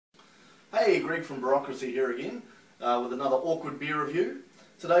Hey, Greg from Bureaucracy here again with another awkward beer review.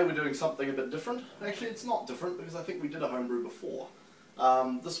 Today we're doing something a bit different. Actually, it's not different because I think we did a homebrew before.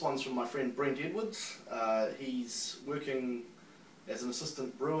 This one's from my friend Brent. He's working as an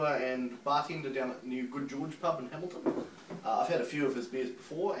assistant brewer and bartender down at the new Good George pub in Hamilton. I've had a few of his beers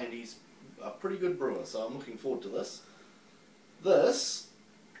before and he's a pretty good brewer, so I'm looking forward to this. This,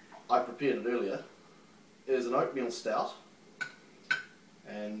 I prepared it earlier, is an oatmeal stout.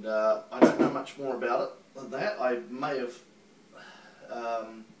 And I don't know much more about it than that.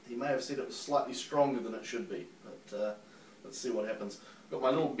 He may have said it was slightly stronger than it should be, but let's see what happens. I've got my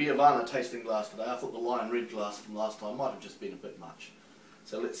little Beervana tasting glass today. I thought the Lion Red glass from last time might have just been a bit much.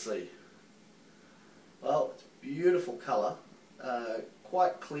 So let's see. Well, it's beautiful colour,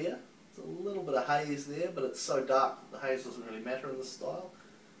 quite clear. There's a little bit of haze there, but it's so dark that the haze doesn't really matter in this style.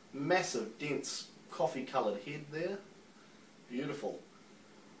 Massive, dense, coffee coloured head there. Beautiful.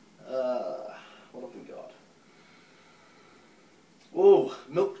 What have we got? Oh,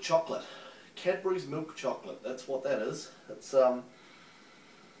 milk chocolate. Cadbury's milk chocolate. That's what that is. It's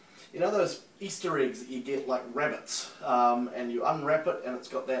you know those Easter eggs that you get like rabbits, and you unwrap it and it's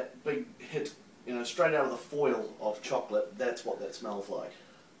got that big hit, you know, straight out of the foil of chocolate. That's what that smells like.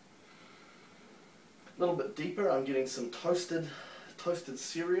 A little bit deeper, I'm getting some toasted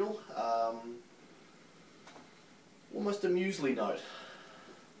cereal. Almost a muesli note.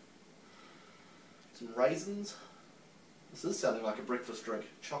 Some raisins. This is sounding like a breakfast drink.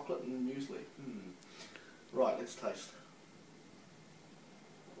 Chocolate and muesli. Right, let's taste.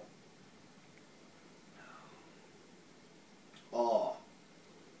 Oh,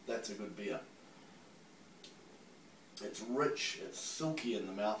 that's a good beer. It's rich, it's silky in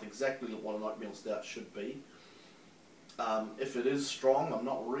the mouth, exactly what an oatmeal stout should be. If it is strong, I'm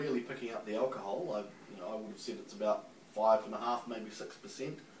not really picking up the alcohol. I would have said it's about 5.5%, maybe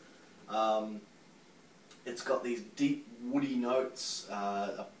 6%. It's got these deep woody notes,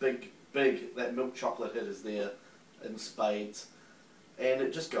 a big, that milk chocolate hit is there in spades, and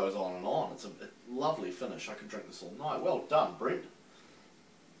it just goes on and on. It's a lovely finish. I could drink this all night. Well done, Brent.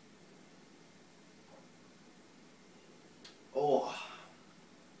 Oh,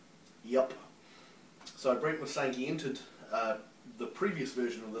 yep. So Brent was saying he entered the previous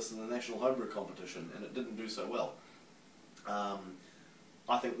version of this in the National Homebrew Competition, and it didn't do so well.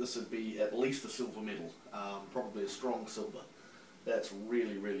 I think this would be at least a silver medal, probably a strong silver. That's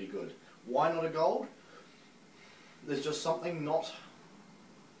really, really good. Why not a gold? There's just something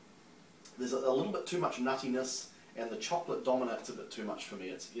there's a little bit too much nuttiness, and the chocolate dominates a bit too much for me.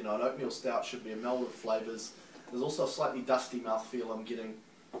 It's, you know, an oatmeal stout should be a meld of flavours. There's also a slightly dusty mouthfeel I'm getting.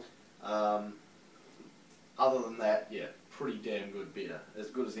 Other than that, yeah, pretty damn good beer. As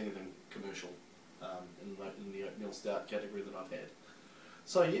good as anything commercial in the oatmeal stout category that I've had.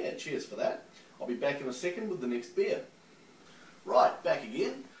 So yeah, cheers for that. I'll be back in a second with the next beer. Right, back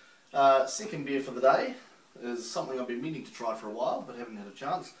again. Second beer for the day is something I've been meaning to try for a while, but haven't had a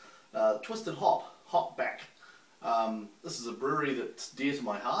chance. Twisted Hopback. This is a brewery that's dear to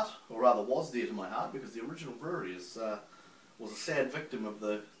my heart, or rather was dear to my heart, because the original brewery was a sad victim of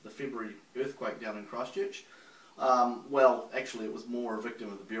the February earthquake down in Christchurch. Well, actually it was more a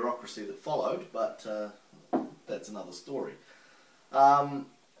victim of the bureaucracy that followed, but that's another story.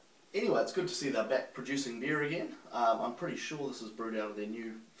 Anyway, it's good to see they're back producing beer again. I'm pretty sure this is brewed out of their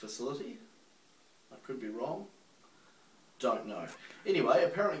new facility. I could be wrong. Don't know. Anyway,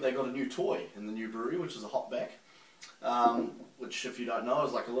 apparently they got a new toy in the new brewery, which is a hopback. Which, if you don't know,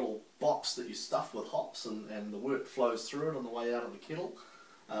 is like a little box that you stuff with hops, and the wort flows through it on the way out of the kettle,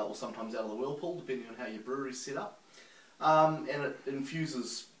 or sometimes out of the whirlpool, depending on how your brewery's set up. And it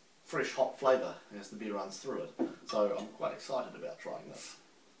infuses fresh hop flavour as the beer runs through it. So I'm quite excited about trying this.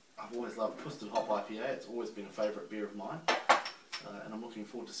 I've always loved Twisted Hop IPA. It's always been a favourite beer of mine. And I'm looking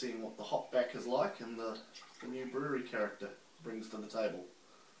forward to seeing what the hopback is like and the new brewery character brings to the table.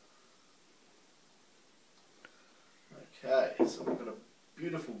 Okay, so we've got a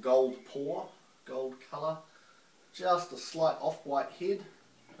beautiful gold pour, gold colour, just a slight off-white head.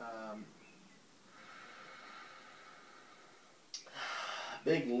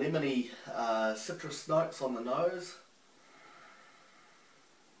 Big lemony citrus notes on the nose.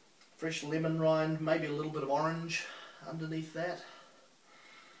 Fresh lemon rind, maybe a little bit of orange underneath that.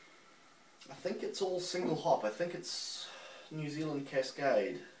 I think it's all single hop. I think it's New Zealand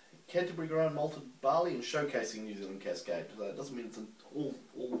Cascade. Canterbury grown malted barley and showcasing New Zealand Cascade. That doesn't mean it's an all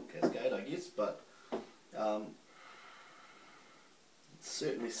Cascade, I guess, but it's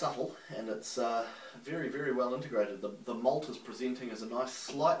certainly subtle, and it's very, very well integrated. The malt is presenting as a nice,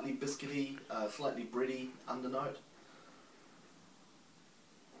 slightly biscuity, slightly bready undernote.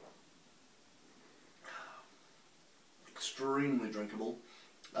 extremely drinkable.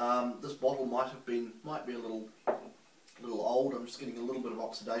 This bottle might be a little old. I'm just getting a little bit of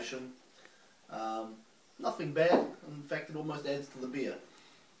oxidation. Nothing bad. In fact, it almost adds to the beer.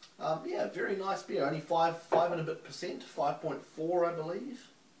 Yeah, very nice beer. Only 5 and a bit percent. 5.4, I believe.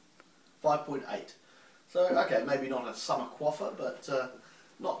 5.8. So, okay, maybe not a summer quaffer, but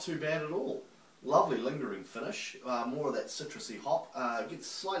not too bad at all. Lovely lingering finish. More of that citrusy hop. Gets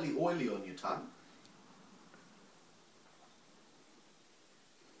slightly oily on your tongue.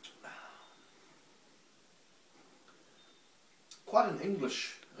 Quite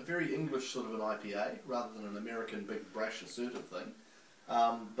a very English sort of an IPA, rather than an American big brash assertive thing.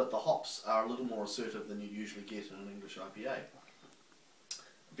 But the hops are a little more assertive than you usually get in an English IPA.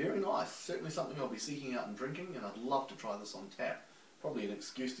 Very nice. Certainly something I'll be seeking out and drinking, and I'd love to try this on tap. Probably an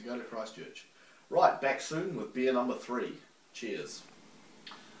excuse to go to Christchurch. Right, back soon with beer number 3. Cheers.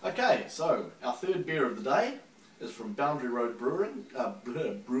 Okay, so our third beer of the day is from Boundary Road Brewing,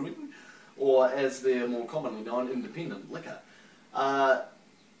 or as they're more commonly known, Independent Liquor.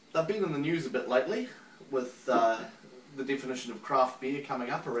 They've been in the news a bit lately with the definition of craft beer coming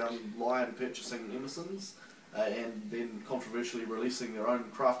up around Lion purchasing Emerson's and then controversially releasing their own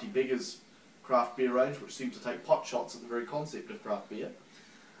Crafty Beggars craft beer range, which seems to take pot shots at the very concept of craft beer.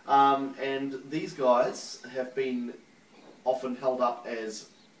 And these guys have been often held up as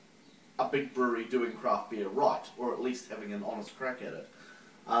a big brewery doing craft beer right, or at least having an honest crack at it.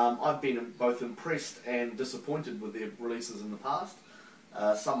 I've been both impressed and disappointed with their releases in the past.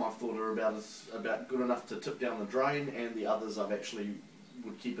 Some I've thought are about good enough to tip down the drain, and the others I've actually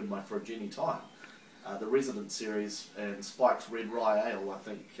would keep in my fridge any time. The Resident series and Spike's Red Rye Ale, I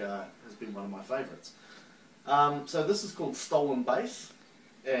think, has been one of my favourites. So this is called Stolen Base,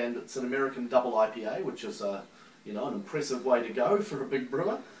 and it's an American double IPA, which is an impressive way to go for a big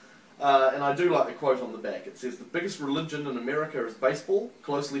brewer. And I do like the quote on the back. It says, "The biggest religion in America is baseball,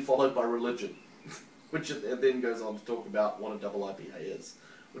 closely followed by religion." Which it then goes on to talk about what a double IPA is,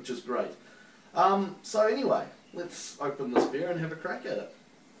 which is great. So anyway, let's open this beer and have a crack at it.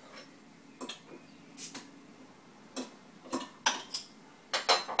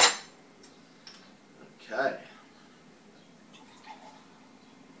 Okay.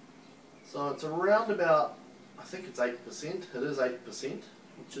 So it's around about, I think it's 8%. It is 8%,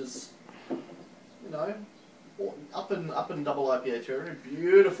 which is, up in double IPA territory.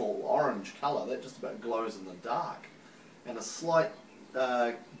 Beautiful orange colour. That just about glows in the dark. And a slight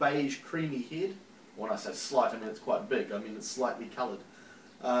beige creamy head. When I say slight, I mean it's quite big. I mean it's slightly coloured.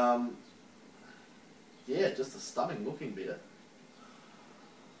 Yeah, just a stunning looking beer.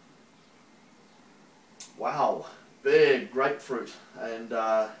 Wow. Big grapefruit and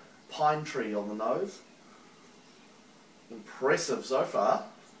pine tree on the nose. Impressive so far.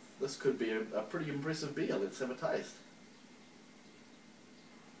 This could be a pretty impressive beer. Let's have a taste.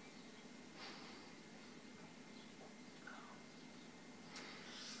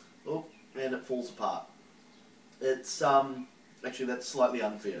 Oh, and it falls apart. It's actually, that's slightly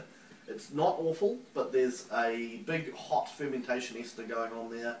unfair. It's not awful, but there's a big hot fermentation ester going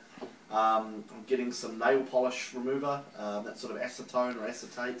on there. I'm getting some nail polish remover, that sort of acetone or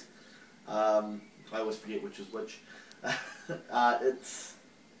acetate. I always forget which is which. It's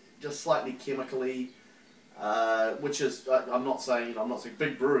just slightly chemically, which is, I'm not saying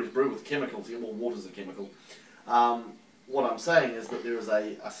big breweries brew with chemicals. Yeah, well, water's a chemical. What I'm saying is that there is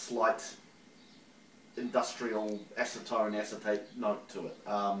a slight industrial acetone, acetate note to it.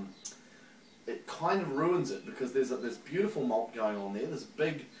 It kind of ruins it because there's beautiful malt going on there. There's a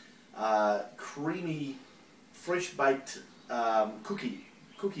big, creamy, fresh baked cookie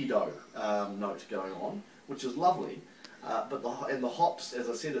dough note going on, which is lovely. But the hops, as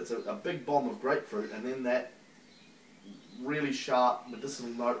I said, it's a big bomb of grapefruit, and then that really sharp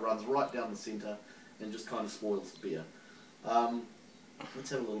medicinal note runs right down the centre and just kind of spoils the beer. Let's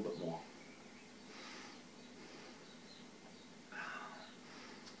have a little bit more.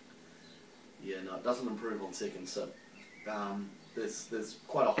 Yeah, no, it doesn't improve on second sip. There's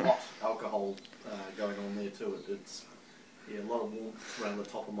quite a hot alcohol going on there too. It's a lot of warmth around the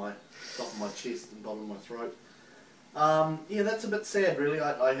top of my chest and bottom of my throat. Yeah, that's a bit sad really.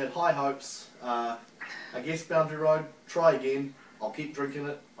 I had high hopes. I guess Boundary Road, try again. I'll keep drinking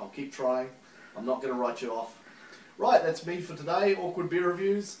it. I'll keep trying. I'm not going to write you off. Right, that's me for today. Awkward Beer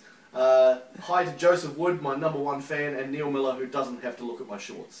Reviews. Hi to Joseph Wood, my #1 fan, and Neil Miller, who doesn't have to look at my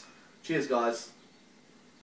shorts. Cheers, guys.